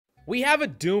We have a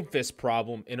Doomfist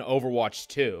problem in Overwatch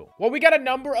 2. Well, we got a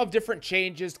number of different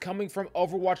changes coming from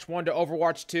Overwatch 1 to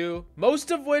Overwatch 2, most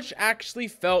of which actually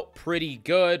felt pretty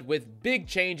good, with big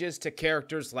changes to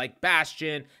characters like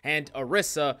Bastion and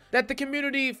Orisa that the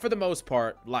community, for the most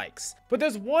part, likes. But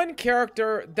there's one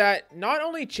character that not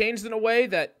only changed in a way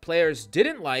that players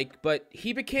didn't like, but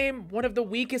he became one of the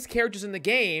weakest characters in the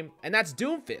game, and that's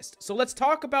Doomfist. So let's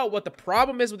talk about what the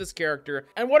problem is with this character,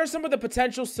 and what are some of the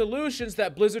potential solutions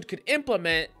that Blizzard could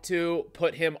implement to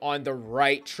put him on the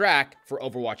right track for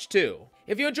Overwatch 2.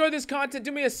 If you enjoyed this content,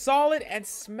 do me a solid and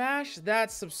smash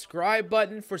that subscribe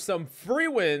button for some free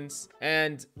wins,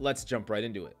 and let's jump right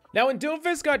into it. Now, when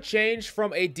Doomfist got changed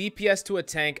from a DPS to a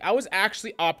tank, I was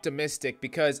actually optimistic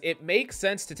because it makes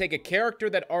sense to take a character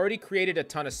that already created a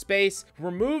ton of space,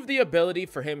 remove the ability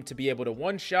for him to be able to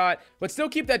one-shot, but still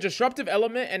keep that disruptive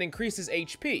element and increase his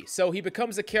HP. So he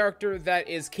becomes a character that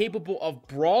is capable of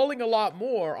brawling a lot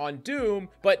more on Doom,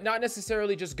 but not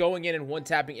necessarily just going in and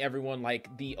one-tapping everyone like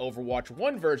the Overwatch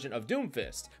 1 version of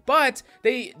Doomfist. But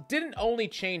they didn't only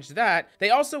change that,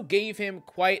 they also gave him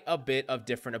quite a bit of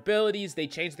different abilities. They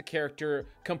changed the character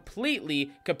completely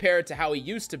compared to how he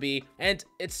used to be, and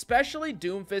especially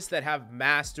Doomfist that have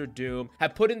mastered Doom,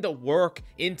 have put in the work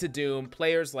into Doom.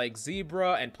 Players like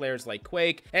Zebra and players like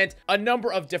Quake and a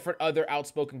number of different other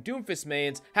outspoken Doomfist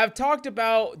mains have talked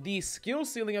about the skill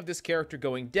ceiling of this character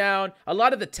going down, a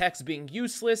lot of the text being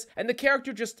useless, and the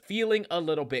character just feeling a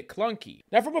little bit clunky.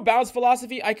 Now, from a balance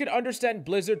philosophy, I could understand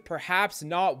Blizzard perhaps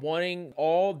not wanting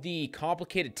all the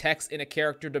complicated text in a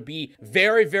character to be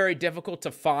very, very difficult to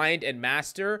find and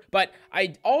master, but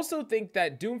I also think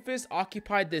that Doomfist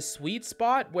occupied this sweet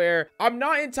spot where I'm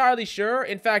not entirely sure.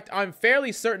 In fact, I'm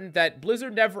fairly certain that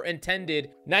Blizzard never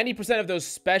intended 90% of those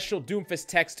special Doomfist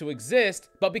texts to exist,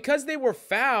 but because they were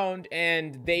found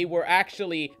and they were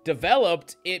actually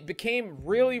developed, it became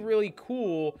really, really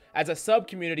cool as a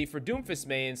sub-community for Doomfist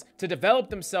mains to develop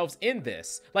themselves in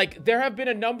this. Like, there have been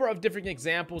a number of different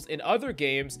examples in other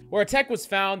games where a tech was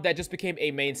found that just became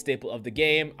a main staple of the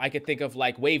game. I could think of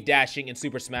like wave dashing in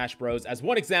Super Smash Bros. As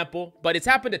one example, but it's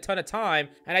happened a ton of time,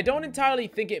 and I don't entirely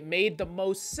think it made the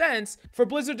most sense for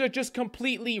Blizzard to just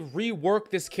completely rework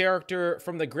this character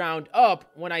from the ground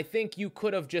up, when I think you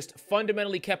could have just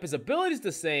fundamentally kept his abilities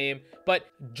the same, but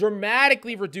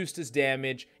dramatically reduced his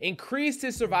damage, increased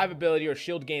his survivability or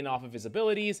shield gain off of his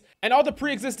abilities, and all the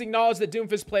pre-existing knowledge that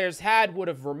Doomfist players had would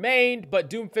have remained, but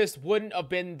Doomfist wouldn't have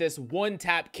been this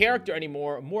one-tap character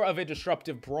anymore, more of a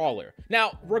disruptive brawler.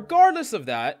 Now, regardless of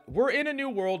that, we're in a new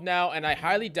world now, and I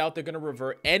highly doubt they're going to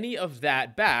revert any of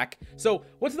that back. So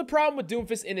what's the problem with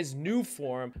Doomfist in his new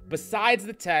form, besides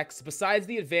the text, besides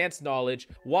the advanced knowledge?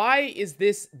 Why is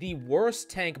this the worst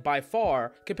tank by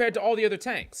far compared to all the other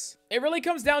tanks? It really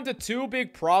comes down to two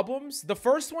big problems. The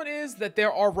first one is that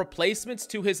there are replacements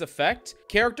to his effect.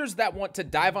 Characters that want to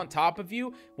dive on top of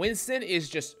you, Winston is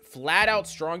just flat out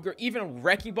stronger. Even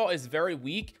Wrecking Ball is very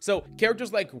weak. So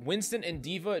characters like Winston and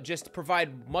D.Va just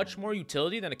provide much more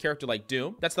utility than a character like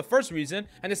Doom. That's the first reason.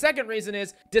 And the second reason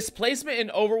is displacement in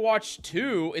Overwatch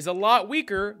 2 is a lot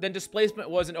weaker than displacement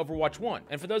was in Overwatch 1.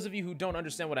 And for those of you who don't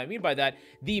understand what I mean by that,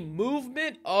 the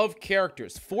movement of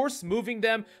characters, force moving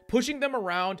them, pushing them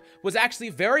around, was actually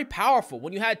very powerful.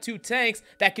 When you had two tanks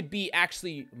that could be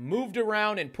actually moved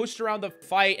around and pushed around the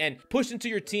fight and pushed into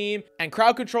your team and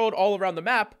crowd controlled all around the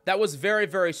map, that was very,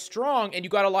 very strong, and you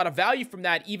got a lot of value from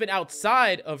that even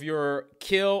outside of your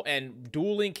kill and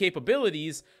dueling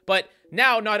capabilities. But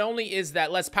now, not only is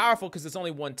that less powerful because it's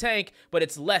only one tank, but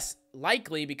it's less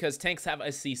likely because tanks have a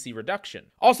CC reduction.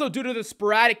 Also, due to the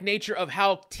sporadic nature of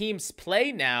how teams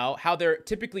play now, how they're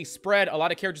typically spread, a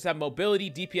lot of characters have mobility,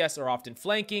 DPS are often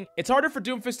flanking. It's harder for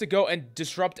Doomfist to go and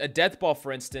disrupt a death ball,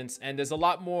 for instance, and there's a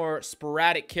lot more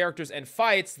sporadic characters and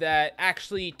fights that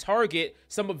actually target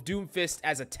some of Doomfist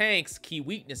as a tank's key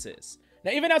weaknesses.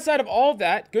 Now, even outside of all of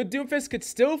that, good Doomfist could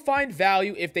still find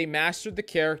value if they mastered the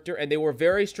character and they were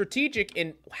very strategic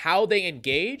in how they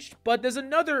engaged. But there's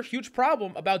another huge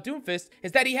problem about Doomfist,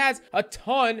 is that he has a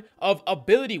ton of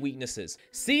ability weaknesses.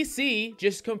 CC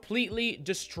just completely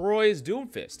destroys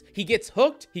Doomfist. He gets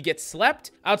hooked, he gets slept.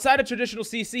 Outside of traditional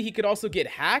CC, he could also get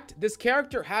hacked. This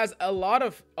character has a lot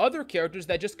of other characters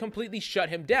that just completely shut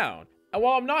him down. And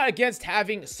while I'm not against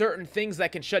having certain things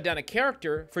that can shut down a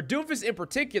character, for Doomfist in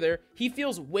particular, he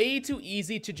feels way too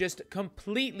easy to just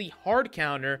completely hard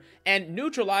counter and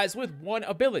neutralize with one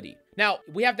ability. Now,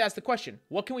 we have to ask the question,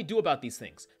 what can we do about these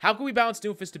things? How can we balance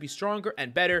Doomfist to be stronger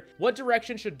and better? What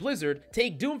direction should Blizzard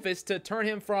take Doomfist to turn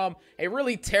him from a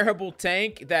really terrible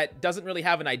tank that doesn't really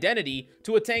have an identity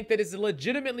to a tank that is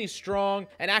legitimately strong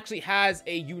and actually has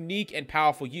a unique and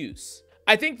powerful use?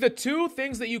 I think the two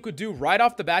things that you could do right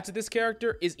off the bat to this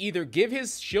character is either give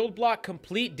his shield block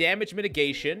complete damage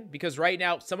mitigation, because right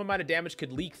now some amount of damage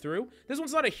could leak through. This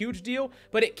one's not a huge deal,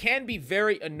 but it can be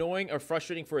very annoying or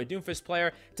frustrating for a Doomfist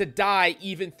player to die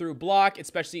even through block,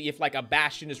 especially if like a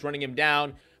Bastion is running him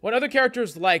down. When other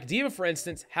characters like D.Va, for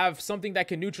instance, have something that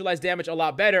can neutralize damage a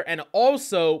lot better and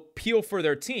also peel for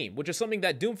their team, which is something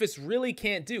that Doomfist really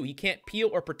can't do. He can't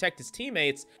peel or protect his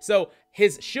teammates, so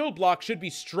his shield block should be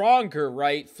stronger,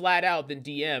 right, flat out than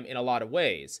DM in a lot of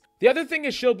ways. The other thing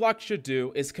his shield block should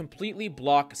do is completely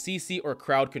block CC or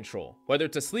crowd control. Whether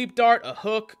it's a sleep dart, a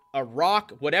hook, a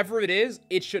rock, whatever it is,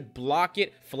 it should block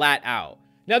it flat out.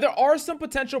 Now, there are some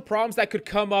potential problems that could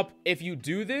come up if you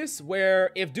do this,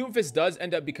 where if Doomfist does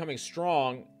end up becoming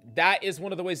strong, that is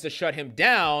one of the ways to shut him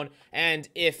down. And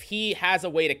if he has a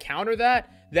way to counter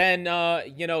that, then,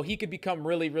 you know, he could become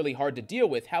really, really hard to deal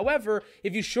with. However,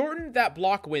 if you shorten that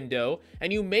block window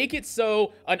and you make it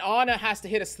so an Ana has to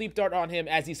hit a sleep dart on him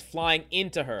as he's flying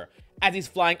into her, as he's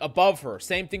flying above her.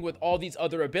 Same thing with all these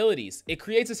other abilities. It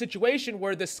creates a situation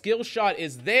where the skill shot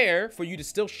is there for you to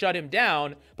still shut him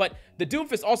down, but the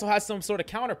Doomfist also has some sort of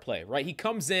counterplay, right? He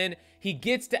comes in, he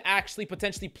gets to actually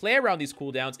potentially play around these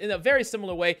cooldowns in a very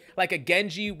similar way like a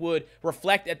Genji would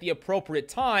reflect at the appropriate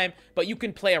time, but you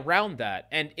can play around that.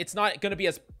 And it's not going to be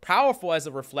as powerful as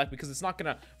a reflect because it's not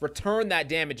going to return that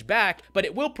damage back, but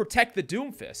it will protect the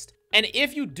Doomfist. And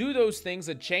if you do those things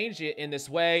and change it in this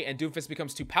way and Doomfist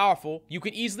becomes too powerful, you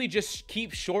could easily just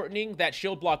keep shortening that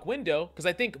shield block window, because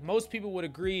I think most people would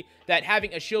agree that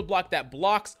having a shield block that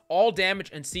blocks all damage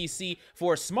and CC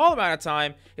for a small amount of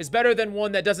time is better than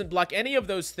one that doesn't block any of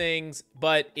those things,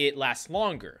 but it lasts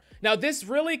longer. Now, this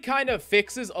really kind of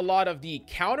fixes a lot of the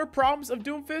counter problems of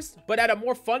Doomfist, but at a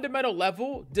more fundamental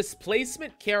level,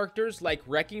 displacement characters like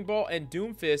Wrecking Ball and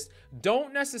Doomfist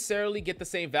don't necessarily get the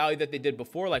same value that they did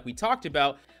before, like we talked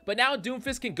about. But now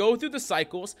Doomfist can go through the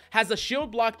cycles, has a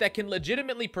shield block that can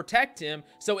legitimately protect him,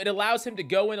 so it allows him to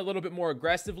go in a little bit more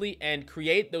aggressively and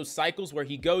create those cycles where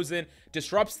he goes in,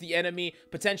 disrupts the enemy,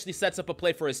 potentially sets up a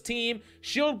play for his team,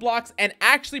 shield blocks, and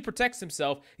actually protects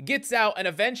himself, gets out, and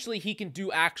eventually he can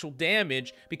do actual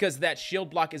damage because that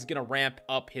shield block is going to ramp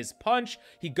up his punch.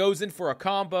 He goes in for a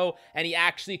combo, and he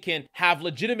actually can have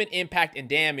legitimate impact and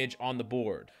damage on the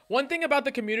board. One thing about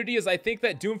the community is I think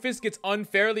that Doomfist gets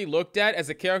unfairly looked at as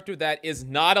a character that is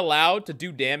not allowed to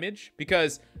do damage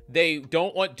because they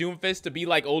don't want Doomfist to be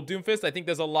like old Doomfist. I think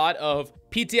there's a lot of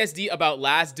PTSD about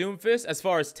last Doomfist as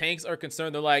far as tanks are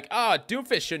concerned. They're like,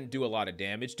 Doomfist shouldn't do a lot of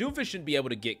damage. Doomfist shouldn't be able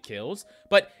to get kills.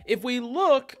 But if we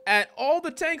look at all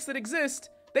the tanks that exist,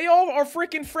 they all are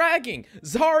freaking fragging.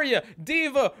 Zarya,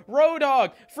 D.Va,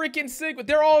 Roadhog, freaking Sigma.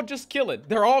 They're all just killing.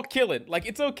 They're all killing. Like,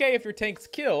 it's okay if your tanks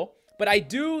kill. But I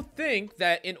do think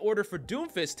that in order for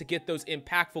Doomfist to get those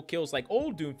impactful kills like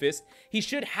old Doomfist, he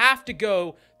should have to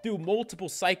go through multiple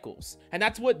cycles. And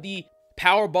that's what the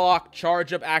power block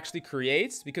charge up actually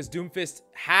creates, because Doomfist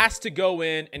has to go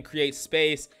in and create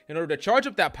space in order to charge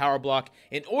up that power block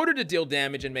in order to deal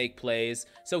damage and make plays.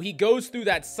 So he goes through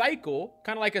that cycle,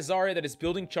 kind of like a Zarya that is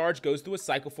building charge, goes through a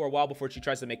cycle for a while before she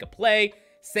tries to make a play.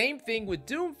 Same thing with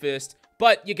Doomfist,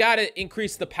 but you gotta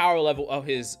increase the power level of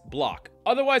his block.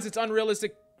 Otherwise, it's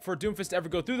unrealistic for Doomfist to ever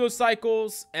go through those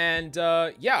cycles. And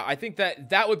yeah, I think that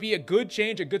that would be a good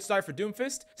change, a good start for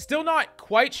Doomfist. Still not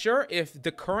quite sure if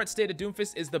the current state of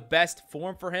Doomfist is the best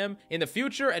form for him in the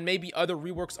future, and maybe other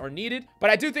reworks are needed.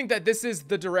 But I do think that this is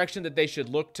the direction that they should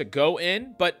look to go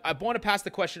in. But I want to pass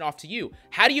the question off to you.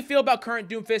 How do you feel about current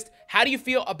Doomfist? How do you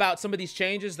feel about some of these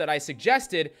changes that I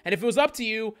suggested? And if it was up to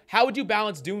you, how would you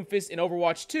balance Doomfist in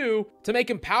Overwatch 2 to make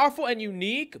him powerful and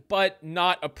unique, but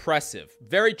not oppressive?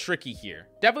 Very tricky here.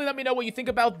 Definitely let me know what you think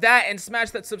about that and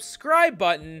smash that subscribe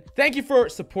button. Thank you for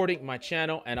supporting my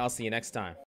channel, and I'll see you next time.